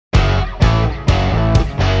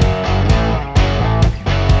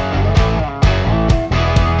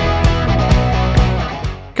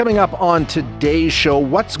Coming up on today's show,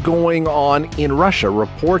 what's going on in Russia?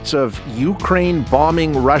 Reports of Ukraine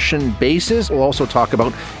bombing Russian bases. We'll also talk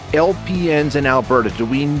about LPNs in Alberta. Do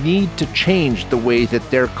we need to change the way that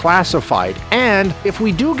they're classified? And if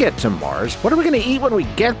we do get to Mars, what are we going to eat when we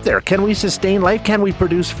get there? Can we sustain life? Can we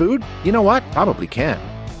produce food? You know what? Probably can.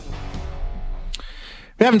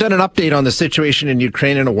 We haven't done an update on the situation in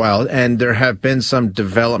Ukraine in a while, and there have been some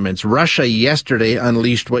developments. Russia yesterday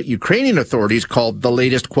unleashed what Ukrainian authorities called the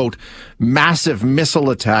latest, quote, massive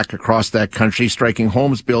missile attack across that country, striking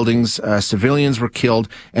homes, buildings, civilians were killed,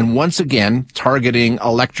 and once again targeting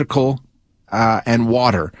electrical and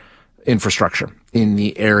water infrastructure in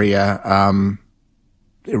the area.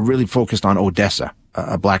 It really focused on Odessa,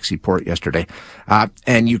 a Black Sea port yesterday.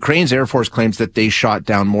 And Ukraine's Air Force claims that they shot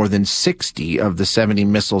down more than 60 of the 70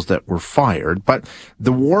 missiles that were fired. But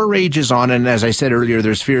the war rages on, and as I said earlier,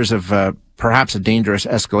 there's fears of perhaps a dangerous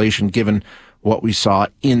escalation given what we saw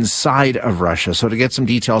inside of Russia. So to get some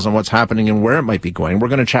details on what's happening and where it might be going, we're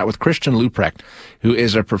going to chat with Christian Leuprecht, who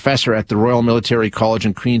is a professor at the Royal Military College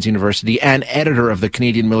and Queen's University and editor of the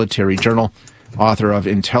Canadian Military Journal, author of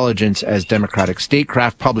Intelligence as Democratic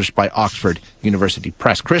Statecraft, published by Oxford University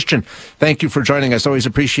Press. Christian, thank you for joining us. Always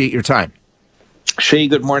appreciate your time. Shay,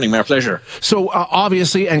 good morning. My pleasure. So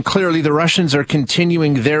obviously and clearly the Russians are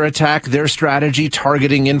continuing their attack, their strategy,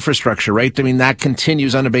 targeting infrastructure, right? I mean, that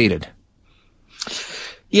continues unabated.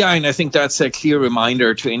 Yeah, and I think that's a clear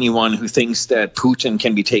reminder to anyone who thinks that Putin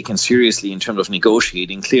can be taken seriously in terms of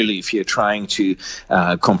negotiating. Clearly, if you're trying to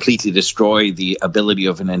completely destroy the ability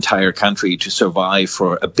of an entire country to survive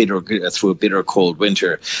through a bitter cold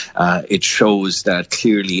winter, it shows that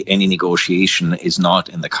clearly any negotiation is not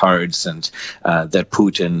in the cards, and that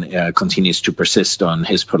Putin continues to persist on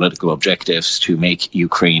his political objectives to make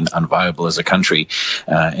Ukraine unviable as a country.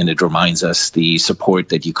 And it reminds us the support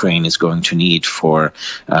that Ukraine is going to need for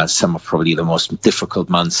some of probably the most difficult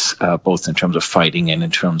months, both in terms of fighting and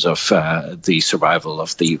in terms of the survival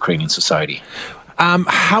of the Ukrainian society.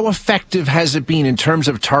 How effective has it been in terms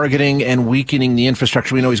of targeting and weakening the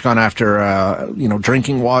infrastructure? We know he's gone after,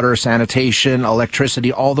 drinking water, sanitation,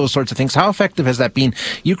 electricity, all those sorts of things. How effective has that been?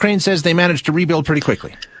 Ukraine says they managed to rebuild pretty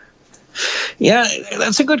quickly. Yeah,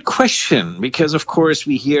 that's a good question, because, of course,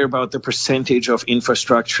 we hear about the percentage of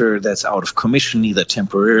infrastructure that's out of commission, either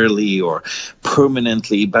temporarily or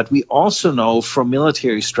permanently. But we also know from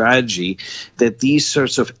military strategy that these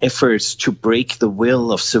sorts of efforts to break the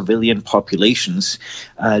will of civilian populations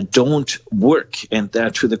don't work, and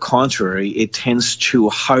that, to the contrary, it tends to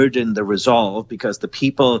harden the resolve, because the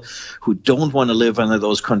people who don't want to live under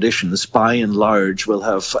those conditions, by and large, will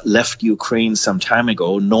have left Ukraine some time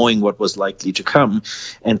ago, knowing what was likely to come,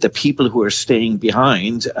 and the people who are staying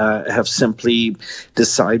behind have simply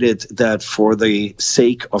decided that for the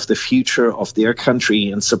sake of the future of their country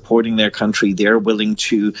and supporting their country, they're willing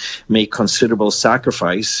to make considerable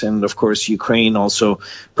sacrifice. And of course, Ukraine also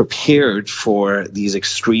prepared for these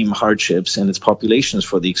extreme hardships, and its populations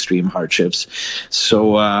for the extreme hardships.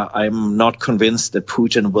 So I'm not convinced that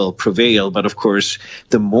Putin will prevail, but of course,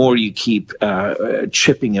 the more you keep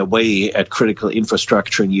chipping away at critical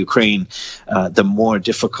infrastructure in Ukraine, the more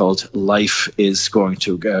difficult life is going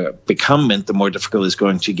to become, and the more difficult it's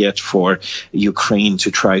going to get for Ukraine to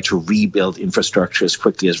try to rebuild infrastructure as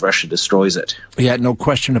quickly as Russia destroys it. Yeah, no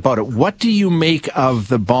question about it. What do you make of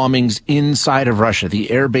the bombings inside of Russia, the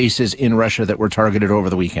air bases in Russia that were targeted over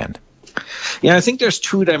the weekend? Yeah, I think there's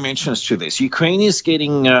two dimensions to this. Ukraine is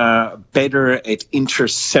getting better at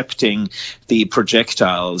intercepting the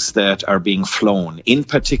projectiles that are being flown. In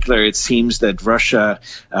particular, it seems that Russia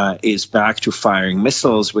is back to firing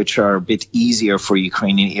missiles, which are a bit easier for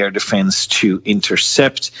Ukrainian air defense to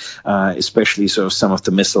intercept, especially some of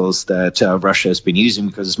the missiles that Russia has been using,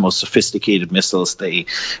 because it's most sophisticated missiles.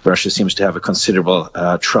 Russia seems to have a considerable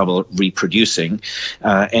trouble reproducing.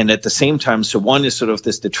 And at the same time, so one is sort of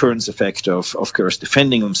this deterrence effect of course,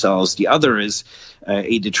 defending themselves. The other is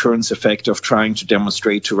a deterrence effect of trying to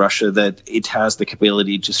demonstrate to Russia that it has the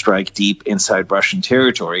capability to strike deep inside Russian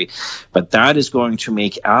territory. But that is going to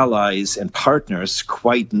make allies and partners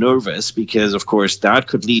quite nervous, because, of course, that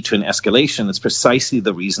could lead to an escalation. It's precisely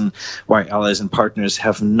the reason why allies and partners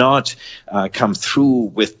have not come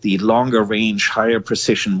through with the longer range, higher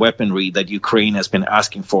precision weaponry that Ukraine has been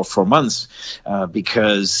asking for months,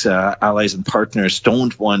 because allies and partners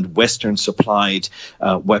don't want Western supplied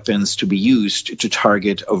weapons to be used to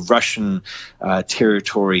target a Russian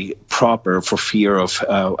territory proper, for fear of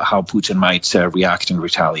how Putin might react and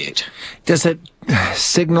retaliate. Does it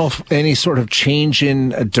signal any sort of change in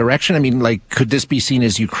direction? I mean, like, could this be seen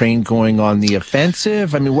as Ukraine going on the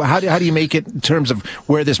offensive? I mean, how do you make it in terms of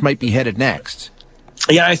where this might be headed next?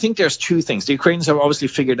 Yeah, I think there's two things. The Ukrainians have obviously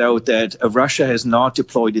figured out that Russia has not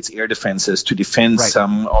deployed its air defenses to defend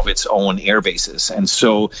some of its own air bases. And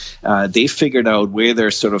so they figured out where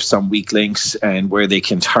there's sort of some weak links and where they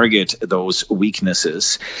can target those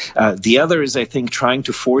weaknesses. The other is, I think, trying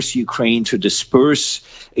to force Ukraine to disperse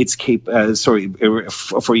its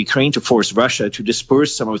for Ukraine to force Russia to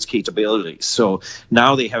disperse some of its capabilities. So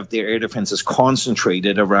now they have their air defenses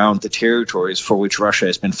concentrated around the territories for which Russia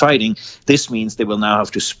has been fighting. This means they will now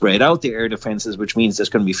have to spread out their air defenses, which means there's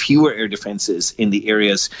going to be fewer air defenses in the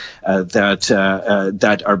areas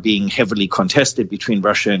that are being heavily contested between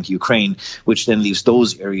Russia and Ukraine, which then leaves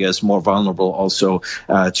those areas more vulnerable also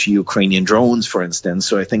to Ukrainian drones, for instance.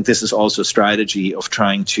 So I think this is also a strategy of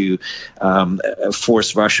trying to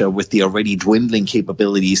force Russia, with the already dwindling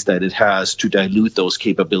capabilities that it has, to dilute those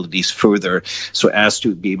capabilities further so as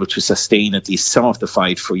to be able to sustain at least some of the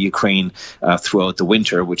fight for Ukraine throughout the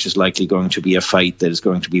winter, which is likely going to be a fight that is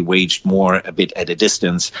going to be waged more a bit at a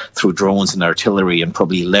distance through drones and artillery, and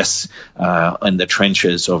probably less in the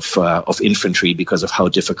trenches of infantry because of how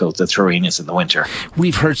difficult the terrain is in the winter.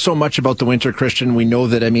 We've heard so much about the winter, Christian. We know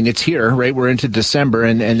that, it's here, right? We're into December,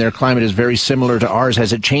 and their climate is very similar to ours.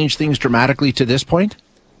 Has it changed things dramatically to this point?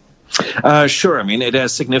 Sure. It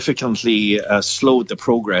has significantly slowed the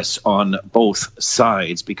progress on both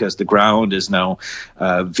sides because the ground is now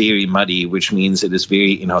very muddy, which means it is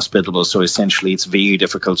very inhospitable. So essentially, it's very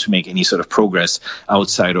difficult to make any sort of progress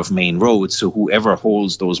outside of main roads. So whoever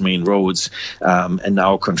holds those main roads and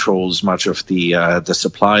now controls much of the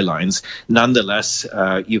supply lines. Nonetheless,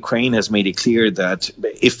 Ukraine has made it clear that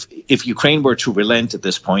if Ukraine were to relent at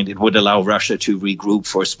this point, it would allow Russia to regroup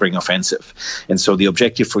for a spring offensive. And so the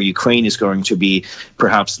objective for Ukraine is going to be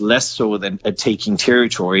perhaps less so than taking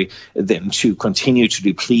territory than to continue to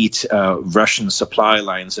deplete Russian supply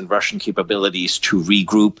lines and Russian capabilities to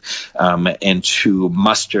regroup and to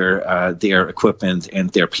muster their equipment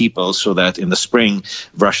and their people so that in the spring,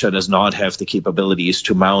 Russia does not have the capabilities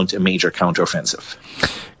to mount a major counteroffensive.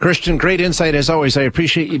 Christian, great insight as always. I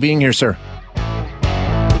appreciate you being here, sir.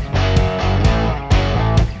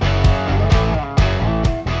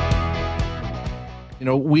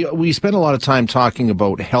 We spend a lot of time talking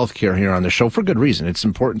about healthcare here on the show for good reason. It's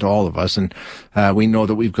important to all of us, and we know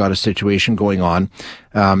that we've got a situation going on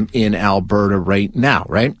in Alberta right now,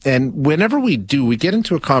 right? And whenever we do, we get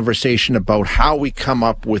into a conversation about how we come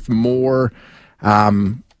up with more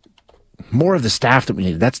of the staff that we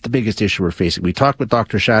need. That's the biggest issue we're facing. We talked with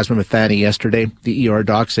Dr. Shazma Mathani yesterday, the ER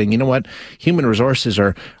doc, saying, you know what, human resources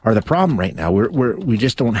are the problem right now. We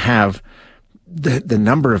just don't have the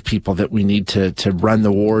number of people that we need to run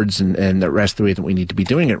the wards and the rest of the way that we need to be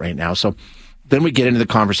doing it right now. So then we get into the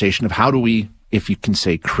conversation of how do we, if you can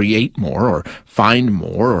say, create more or find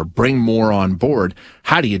more or bring more on board.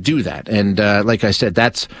 How do you do that? And like I said,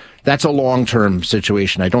 that's a long-term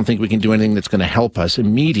situation. I don't think we can do anything that's going to help us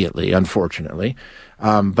immediately, unfortunately.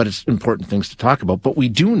 But it's important things to talk about. But we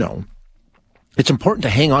do know it's important to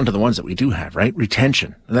hang on to the ones that we do have, right?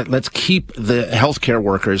 Retention. Let's keep the healthcare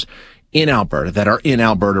workers in Alberta that are in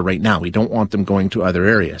Alberta right now. We don't want them going to other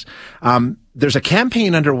areas. There's a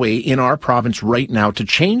campaign underway in our province right now to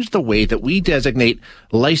change the way that we designate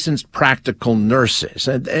licensed practical nurses.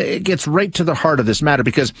 And it gets right to the heart of this matter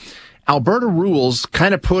because Alberta rules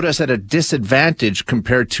kind of put us at a disadvantage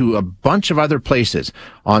compared to a bunch of other places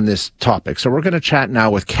on this topic. So we're going to chat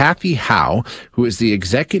now with Kathy Howe, who is the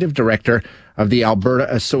Executive Director of the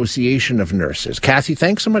Alberta Association of Nurses. Kathy,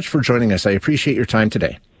 thanks so much for joining us. I appreciate your time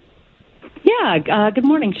today. Yeah, good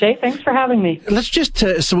morning, Shay. Thanks for having me. Let's just,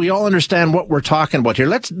 so we all understand what we're talking about here,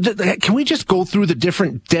 can we just go through the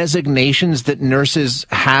different designations that nurses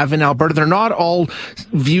have in Alberta? They're not all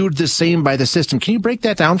viewed the same by the system. Can you break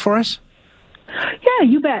that down for us? Yeah,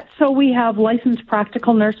 you bet. So we have licensed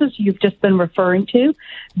practical nurses you've just been referring to.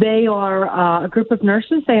 They are a group of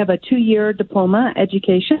nurses. They have a 2-year diploma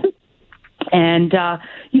education. And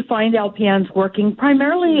you find LPNs working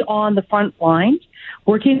primarily on the front lines,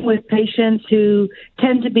 working with patients who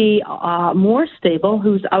tend to be more stable,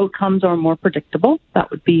 whose outcomes are more predictable. That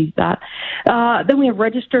would be that. Then we have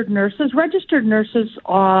registered nurses. Registered nurses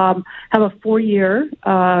have a 4-year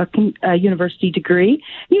university degree.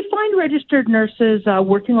 You find registered nurses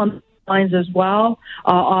working on the lines as well,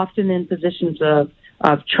 often in positions of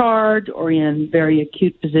charge or in very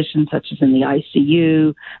acute positions such as in the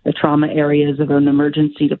ICU, the trauma areas of an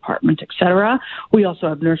emergency department, etc. We also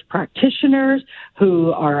have nurse practitioners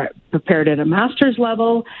who are prepared at a master's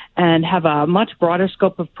level and have a much broader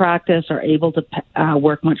scope of practice, are able to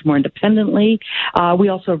work much more independently. We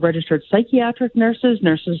also have registered psychiatric nurses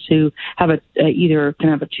who have either can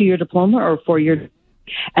have a 2-year diploma or a 4-year,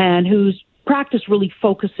 and whose practice really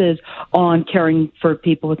focuses on caring for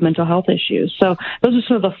people with mental health issues. So those are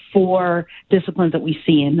sort of the 4 disciplines that we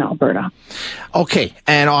see in Alberta. Okay,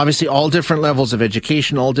 and obviously all different levels of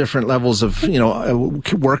education, all different levels of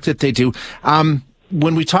work that they do.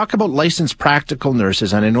 When we talk about licensed practical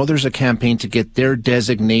nurses, and I know there's a campaign to get their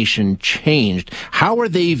designation changed, how are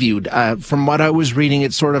they viewed? From what I was reading,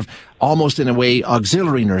 it's sort of almost in a way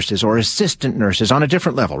auxiliary nurses or assistant nurses on a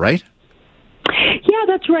different level, right? Yeah,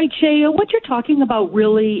 that's right, Shay. What you're talking about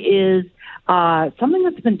really is something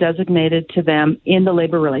that's been designated to them in the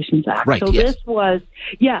Labor Relations Act. Right, so yes. This was,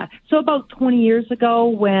 so about 20 years ago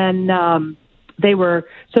when they were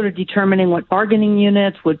sort of determining what bargaining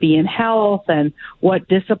units would be in health and what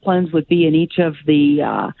disciplines would be in each of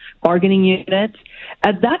the bargaining units.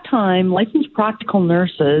 At that time, licensed practical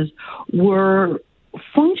nurses were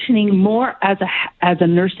functioning more as a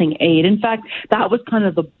nursing aid. In fact, that was kind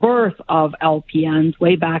of the birth of LPNs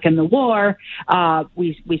way back in the war.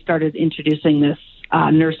 We started introducing this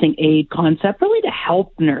nursing aid concept really to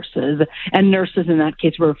help nurses, and nurses in that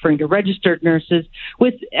case were referring to registered nurses,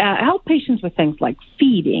 with help patients with things like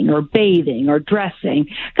feeding or bathing or dressing,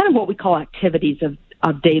 kind of what we call activities of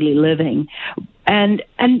daily living. And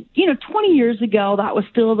 20 years ago, that was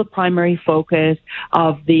still the primary focus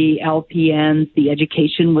of the LPNs. The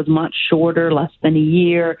education was much shorter, less than a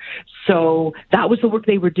year. So that was the work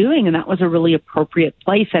they were doing, and that was a really appropriate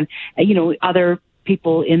place. And, other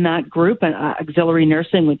people in that group, auxiliary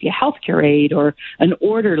nursing would be a healthcare aide or an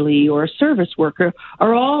orderly or a service worker,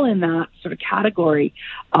 are all in that sort of category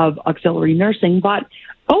of auxiliary nursing. But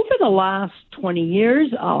over the last 20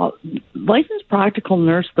 years, licensed practical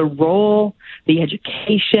nurse, the role, the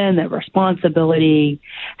education, the responsibility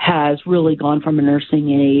has really gone from a nursing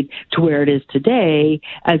aide to where it is today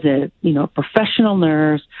as a professional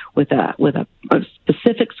nurse with a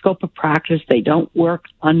specific scope of practice. They don't work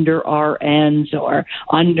under RNs or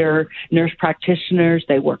under nurse practitioners.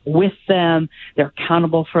 They work with them. They're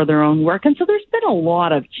accountable for their own work. And so there's been a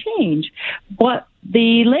lot of change. But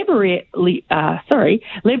the Labor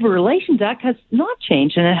Relations Act has not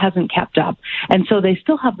changed, and it hasn't kept up. And so they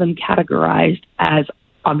still have them categorized as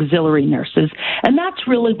auxiliary nurses. And that's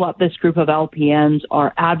really what this group of LPNs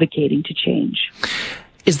are advocating to change.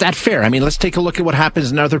 Is that fair? I mean, let's take a look at what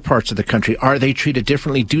happens in other parts of the country. Are they treated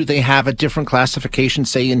differently? Do they have a different classification,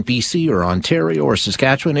 say, in BC or Ontario or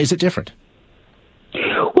Saskatchewan? Is it different?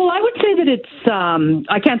 Well, I would say that it's,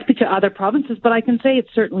 I can't speak to other provinces, but I can say it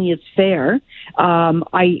certainly is fair.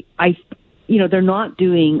 They're not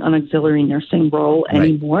doing an auxiliary nursing role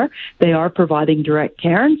anymore. Right. They are providing direct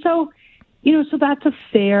care. And so, so that's a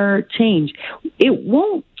fair change. It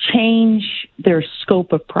won't change their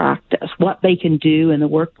scope of practice. What they can do in the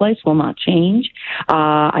workplace will not change.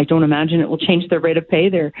 I don't imagine it will change their rate of pay,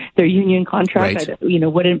 their union contract. Right.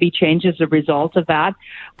 Wouldn't be changed as a result of that.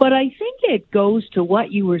 But I think it goes to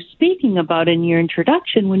what you were speaking about in your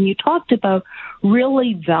introduction when you talked about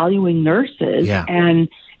really valuing nurses and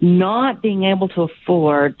not being able to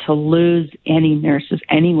afford to lose any nurses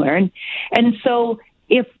anywhere. And so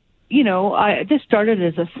if this started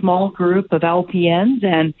as a small group of LPNs,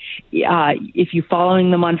 and if you're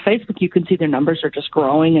following them on Facebook, you can see their numbers are just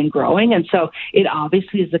growing and growing. And so it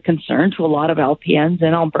obviously is a concern to a lot of LPNs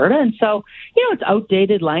in Alberta. And so, it's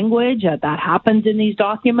outdated language that happens in these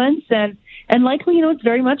documents. And likely, it's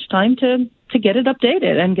very much time to get it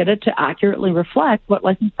updated and get it to accurately reflect what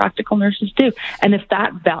licensed practical nurses do. And if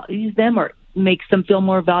that values them or makes them feel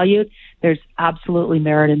more valued, there's absolutely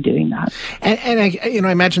merit in doing that. And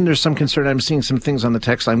I imagine there's some concern. I'm seeing some things on the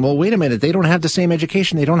text line. Well, wait a minute. They don't have the same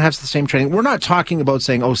education. They don't have the same training. We're not talking about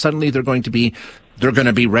saying, suddenly they're going to be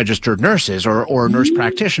registered nurses or nurse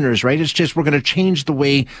practitioners, right? It's just we're going to change the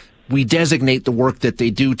way we designate the work that they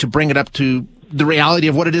do to bring it up to the reality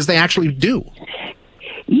of what it is they actually do.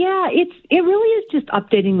 Yeah, it really is just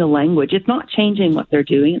updating the language. It's not changing what they're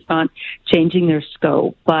doing. It's not changing their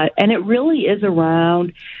scope. And it really is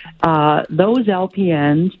around those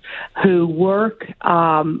LPNs who work,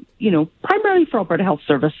 primarily for Alberta Health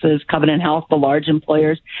Services, Covenant Health, the large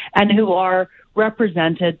employers, and who are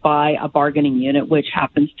represented by a bargaining unit, which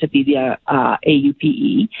happens to be the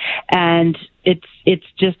AUPE. And it's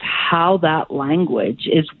just how that language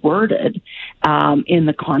is worded in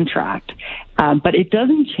the contract. But it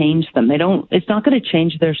doesn't change them. It's not going to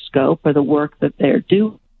change their scope or the work that they're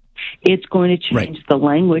doing. It's going to change the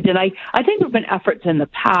language. And I think there have been efforts in the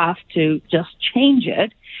past to just change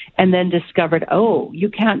it and then discovered,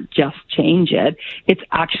 you can't just change it. It's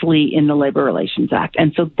actually in the Labor Relations Act.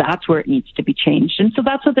 And so that's where it needs to be changed. And so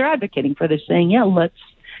that's what they're advocating for. They're saying, let's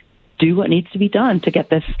do what needs to be done to get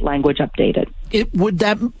this language updated.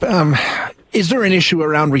 Is there an issue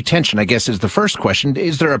around retention, I guess, is the first question.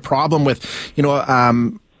 Is there a problem with,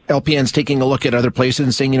 LPNs taking a look at other places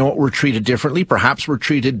and saying, you know what, we're treated differently, perhaps we're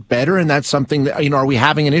treated better, and that's something that, are we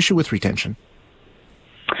having an issue with retention?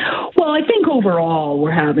 Well, I think overall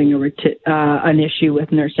we're having an issue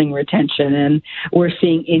with nursing retention, and we're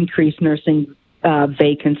seeing increased nursing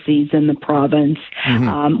vacancies in the province.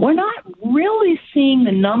 Mm-hmm. We're not really seeing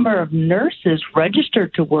the number of nurses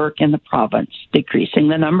registered to work in the province decreasing.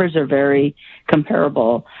 The numbers are very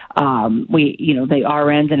comparable. The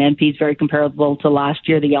RNs and NPs very comparable to last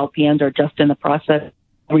year. The LPNs are just in the process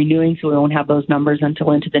of renewing, so we won't have those numbers until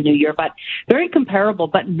into the new year. But very comparable,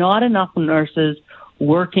 but not enough nurses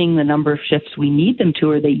working the number of shifts we need them to,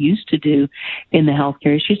 or they used to do in the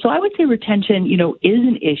healthcare issue. So I would say retention, is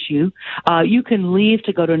an issue. You can leave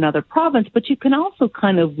to go to another province, but you can also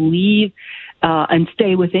kind of leave and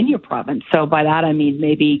stay within your province. So by that, I mean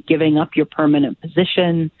maybe giving up your permanent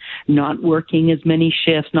position, not working as many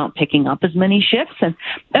shifts, not picking up as many shifts.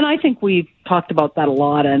 And I think we've talked about that a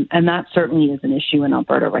lot, and that certainly is an issue in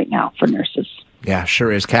Alberta right now for nurses. Yeah,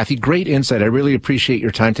 sure is. Kathy, great insight. I really appreciate your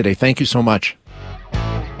time today. Thank you so much.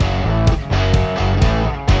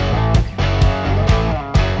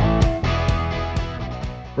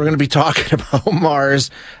 We're going to be talking about Mars.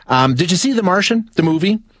 Did you see The Martian, the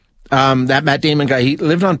movie? That Matt Damon guy, he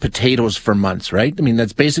lived on potatoes for months, right? I mean,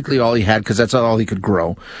 that's basically all he had because that's all he could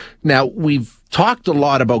grow. Now, we've talked a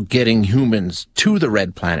lot about getting humans to the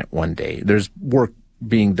red planet one day. There's work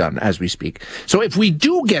being done as we speak. So if we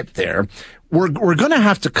do get there, we're going to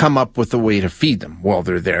have to come up with a way to feed them while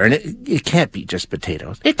they're there. And it can't be just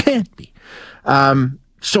potatoes. It can't be.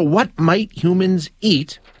 So what might humans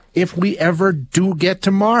eat if we ever do get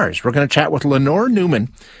to Mars? We're going to chat with Lenore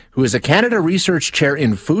Newman, who is a Canada Research Chair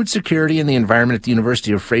in Food Security and the Environment at the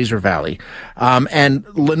University of Fraser Valley. And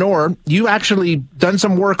Lenore, you actually done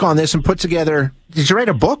some work on this and put together, did you write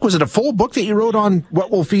a book? Was it a full book that you wrote on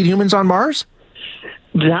what will feed humans on Mars?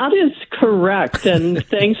 That is correct, and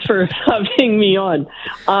thanks for having me on.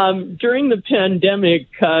 During the pandemic,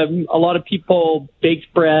 a lot of people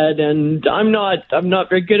baked bread, and I'm not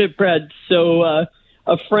very good at bread, so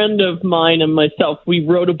a friend of mine and myself, we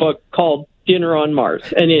wrote a book called Dinner on Mars,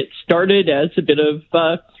 and it started as a bit of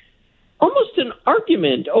almost an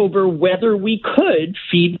argument over whether we could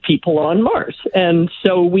feed people on Mars. And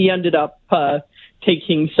so we ended up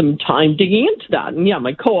taking some time digging into that. And yeah,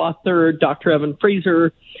 my co-author, Dr. Evan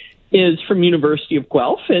Fraser, is from University of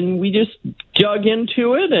Guelph, and we just dug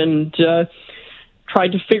into it and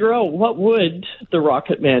tried to figure out what would the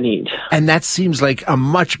Rocket Man eat. And that seems like a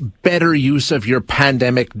much better use of your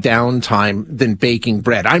pandemic downtime than baking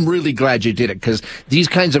bread. I'm really glad you did it, because these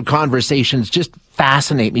kinds of conversations just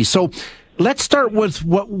fascinate me. So let's start with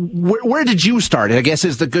where did you start? I guess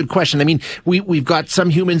is the good question. I mean, we've got some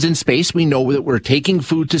humans in space. We know that we're taking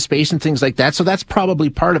food to space and things like that. So that's probably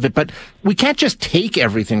part of it. But we can't just take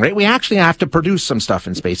everything, right? We actually have to produce some stuff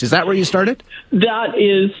in space. Is that where you started? That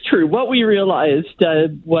is true. What we realized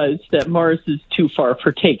was that Mars is too far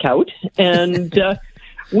for takeout. And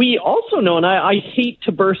we also know, and I hate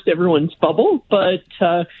to burst everyone's bubble, but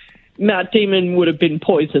Matt Damon would have been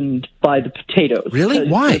poisoned by the potatoes. Really?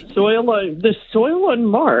 Why? The soil on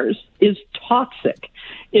Mars is toxic.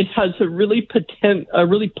 It has a really potent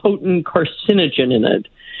carcinogen in it.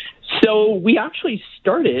 So we actually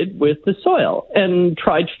started with the soil and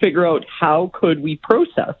tried to figure out how could we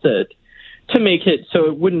process it to make it so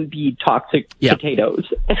it wouldn't be toxic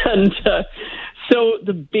potatoes. And so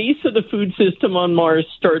the base of the food system on Mars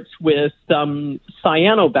starts with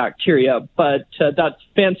cyanobacteria, but that's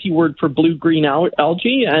fancy word for blue-green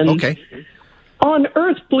algae. And on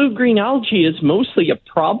Earth, blue-green algae is mostly a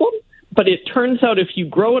problem, but it turns out if you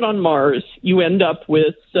grow it on Mars, you end up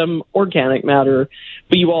with some organic matter,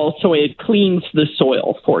 but it cleans the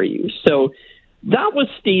soil for you. So that was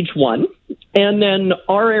stage one. And then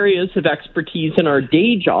our areas of expertise in our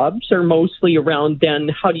day jobs are mostly around then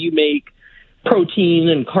how do you make protein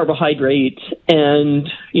and carbohydrates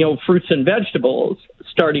and, fruits and vegetables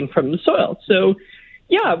starting from the soil. So,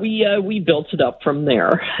 yeah, we built it up from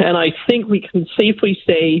there. And I think we can safely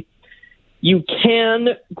say you can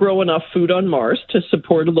grow enough food on Mars to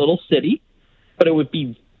support a little city, but it would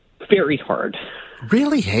be very hard.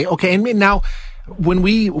 Really? Hey, okay. And now, when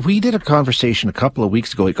we did a conversation a couple of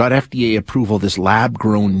weeks ago, it got FDA approval, this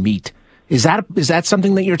lab-grown meat. Is that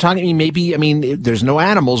something that you're talking about? Maybe, there's no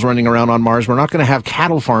animals running around on Mars. We're not going to have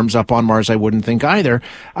cattle farms up on Mars, I wouldn't think either.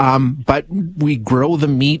 But we grow the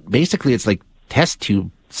meat. Basically, it's like test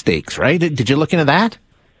tube steaks, right? Did you look into that?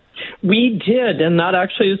 We did, and that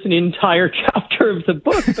actually is an entire chapter of the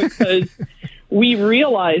book because we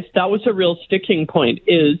realized that was a real sticking point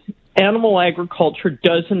animal agriculture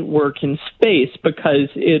doesn't work in space because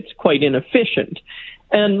it's quite inefficient.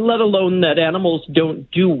 And let alone that animals don't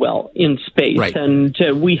do well in space. Right. And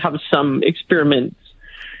we have some experiments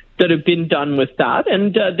that have been done with that,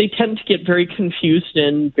 and they tend to get very confused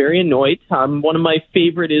and very annoyed. One of my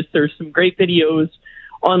favorite is there's some great videos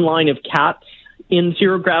online of cats in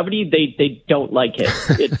zero gravity. They don't like it.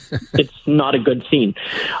 It's not a good scene.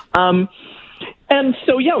 And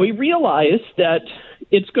so, yeah, we realized that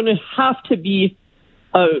it's going to have to be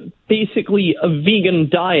basically a vegan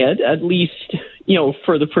diet, at least,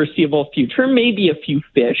 for the foreseeable future, maybe a few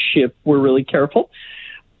fish if we're really careful.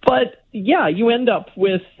 But, yeah, you end up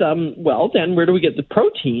with, then where do we get the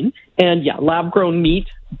protein? And, yeah, lab-grown meat,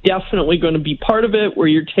 definitely going to be part of it, where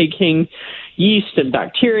you're taking yeast and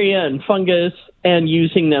bacteria and fungus and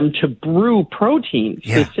using them to brew proteins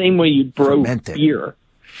the same way you brew beer.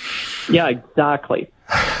 Yeah, exactly.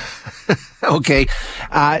 Okay.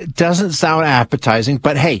 Doesn't sound appetizing,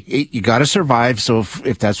 but hey, you got to survive. So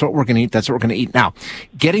if that's what we're going to eat, that's what we're going to eat. Now,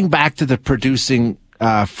 getting back to the producing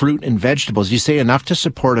fruit and vegetables, you say enough to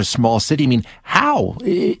support a small city. I mean, how?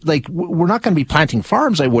 We're not going to be planting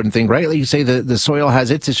farms, I wouldn't think, right? Like you say, the soil has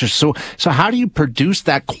its issues. So how do you produce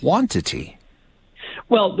that quantity?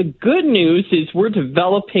 Well, the good news is we're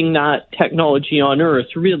developing that technology on Earth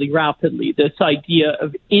really rapidly, this idea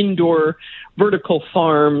of indoor vertical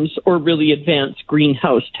farms or really advanced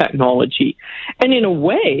greenhouse technology. And in a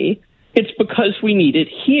way, it's because we need it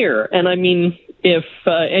here. And I mean, if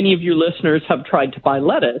any of your listeners have tried to buy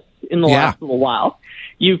lettuce in the last little while,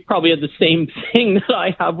 you've probably had the same thing that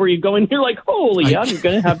I have, where you go and you're like, holy, I'm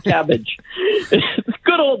going to have cabbage. It's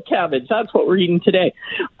good old cabbage. That's what we're eating today.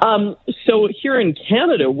 So here in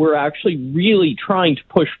Canada, we're actually really trying to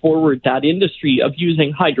push forward that industry of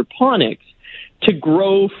using hydroponics to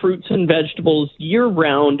grow fruits and vegetables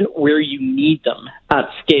year-round where you need them at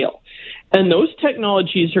scale. And those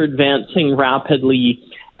technologies are advancing rapidly,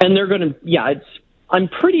 and they're going to, I'm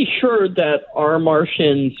pretty sure that our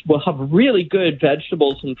Martians will have really good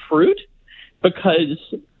vegetables and fruit, because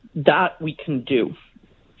that we can do.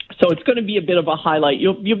 So it's going to be a bit of a highlight.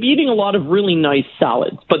 You'll be eating a lot of really nice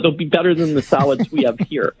salads, but they'll be better than the salads we have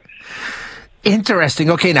here.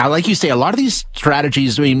 Interesting. Okay, now, like you say, a lot of these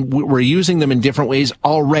strategies, I mean, we're using them in different ways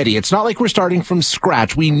already. It's not like we're starting from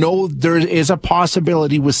scratch. We know there is a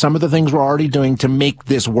possibility with some of the things we're already doing to make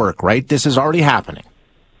this work, right? This is already happening.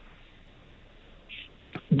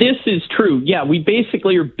 This is true. Yeah, we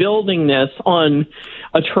basically are building this on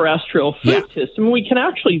a terrestrial food system. We can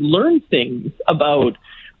actually learn things about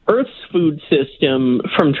Earth's food system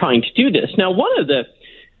from trying to do this. Now, one of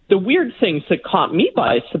the weird things that caught me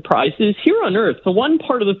by surprise is here on Earth, the one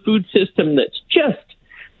part of the food system that's just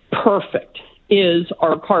perfect is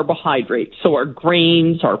our carbohydrates. So our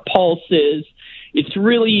grains, our pulses. It's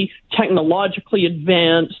really technologically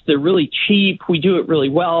advanced. They're really cheap. We do it really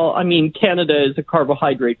well. I mean, Canada is a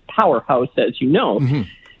carbohydrate powerhouse, as you know. Mm-hmm.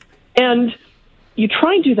 And you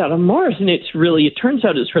try and do that on Mars, and it turns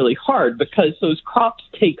out it's really hard, because those crops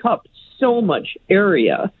take up so much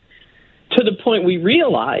area, to the point we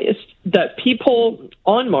realized that people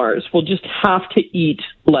on Mars will just have to eat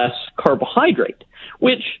less carbohydrate,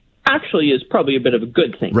 which actually is probably a bit of a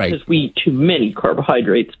good thing, because we eat too many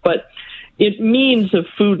carbohydrates. But it means a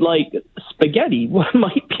food like spaghetti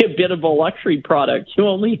might be a bit of a luxury product you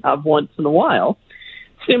only have once in a while,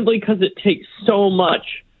 simply because it takes so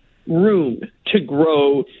much room to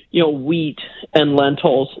grow, wheat and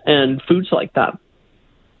lentils and foods like that.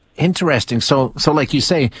 Interesting. So like you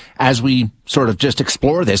say, as we sort of just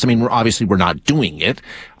explore this, I mean, we're not doing it,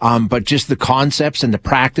 but just the concepts and the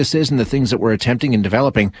practices and the things that we're attempting and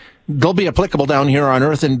developing, they'll be applicable down here on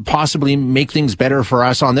Earth and possibly make things better for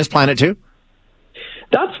us on this planet too.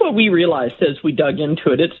 That's what we realized as we dug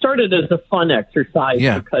into it. It started as a fun exercise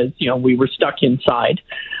because, we were stuck inside.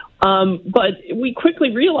 But we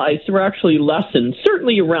quickly realized there were actually lessons,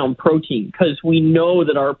 certainly around protein, because we know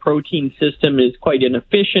that our protein system is quite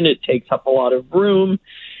inefficient. It takes up a lot of room.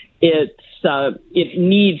 It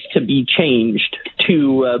needs to be changed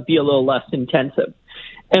to be a little less intensive.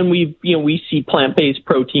 And we see plant-based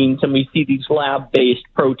proteins, and we see these lab-based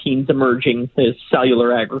proteins emerging as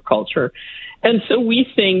cellular agriculture. And so we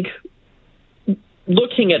think,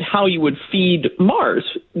 looking at how you would feed Mars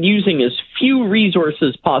using as few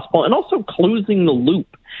resources as possible, and also closing the loop.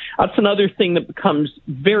 That's another thing that becomes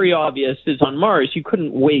very obvious is on Mars, you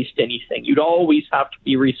couldn't waste anything. You'd always have to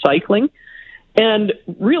be recycling. And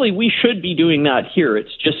really, we should be doing that here.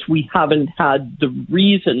 It's just we haven't had the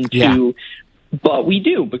reason to, but we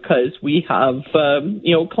do, because we have,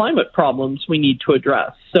 climate problems we need to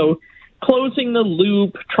address. So closing the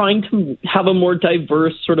loop, trying to have a more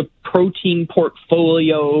diverse sort of protein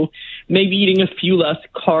portfolio, maybe eating a few less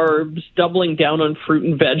carbs, doubling down on fruit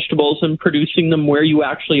and vegetables and producing them where you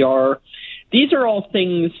actually are. These are all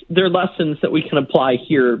things, they're lessons that we can apply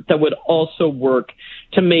here that would also work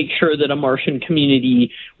to make sure that a Martian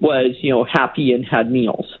community was, happy and had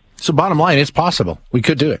meals. So bottom line, it's possible. We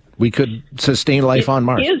could do it. We could sustain life on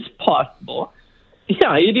Mars. It is possible.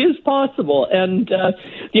 Yeah, it is possible. And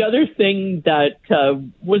the other thing that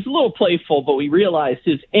was a little playful, but we realized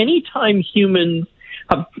is anytime humans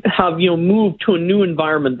have moved to a new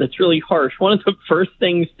environment that's really harsh, one of the first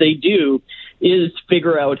things they do is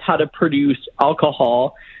figure out how to produce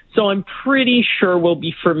alcohol. So I'm pretty sure we'll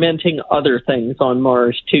be fermenting other things on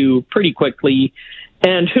Mars too pretty quickly.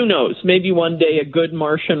 And who knows, maybe one day a good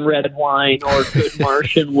Martian red wine or good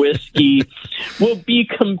Martian whiskey will be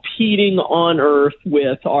competing on Earth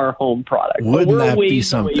with our home product. Wouldn't that be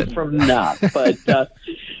something? We're ways away from that. But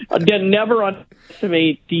again, never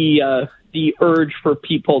underestimate the urge for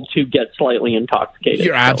people to get slightly intoxicated.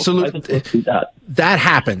 You're absolutely that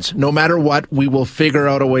happens. No matter what, we will figure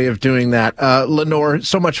out a way of doing that. Lenore,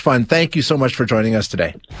 so much fun. Thank you so much for joining us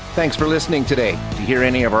today. Thanks for listening today. To hear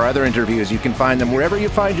any of our other interviews, you can find them wherever you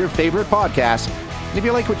find your favorite podcasts. And if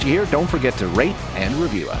you like what you hear, don't forget to rate and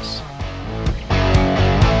review us.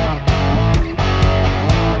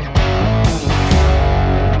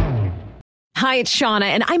 Hi, it's Shauna,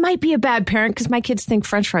 and I might be a bad parent because my kids think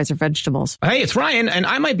French fries are vegetables. Hey, it's Ryan, and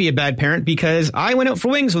I might be a bad parent because I went out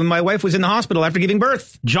for wings when my wife was in the hospital after giving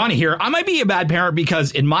birth. Johnny here. I might be a bad parent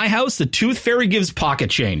because in my house, the tooth fairy gives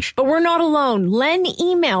pocket change. But we're not alone. Len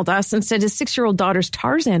emailed us and said his 6-year-old daughter's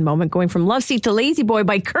Tarzan moment going from love seat to lazy boy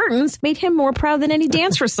by curtains made him more proud than any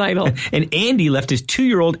dance recital. And Andy left his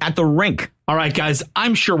 2-year-old at the rink. All right, guys,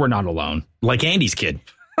 I'm sure we're not alone. Like Andy's kid.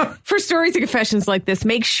 For stories and confessions like this,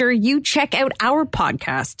 make sure you check out our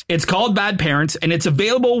podcast. It's called Bad Parents, and it's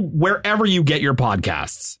available wherever you get your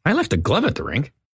podcasts. I left a glove at the rink.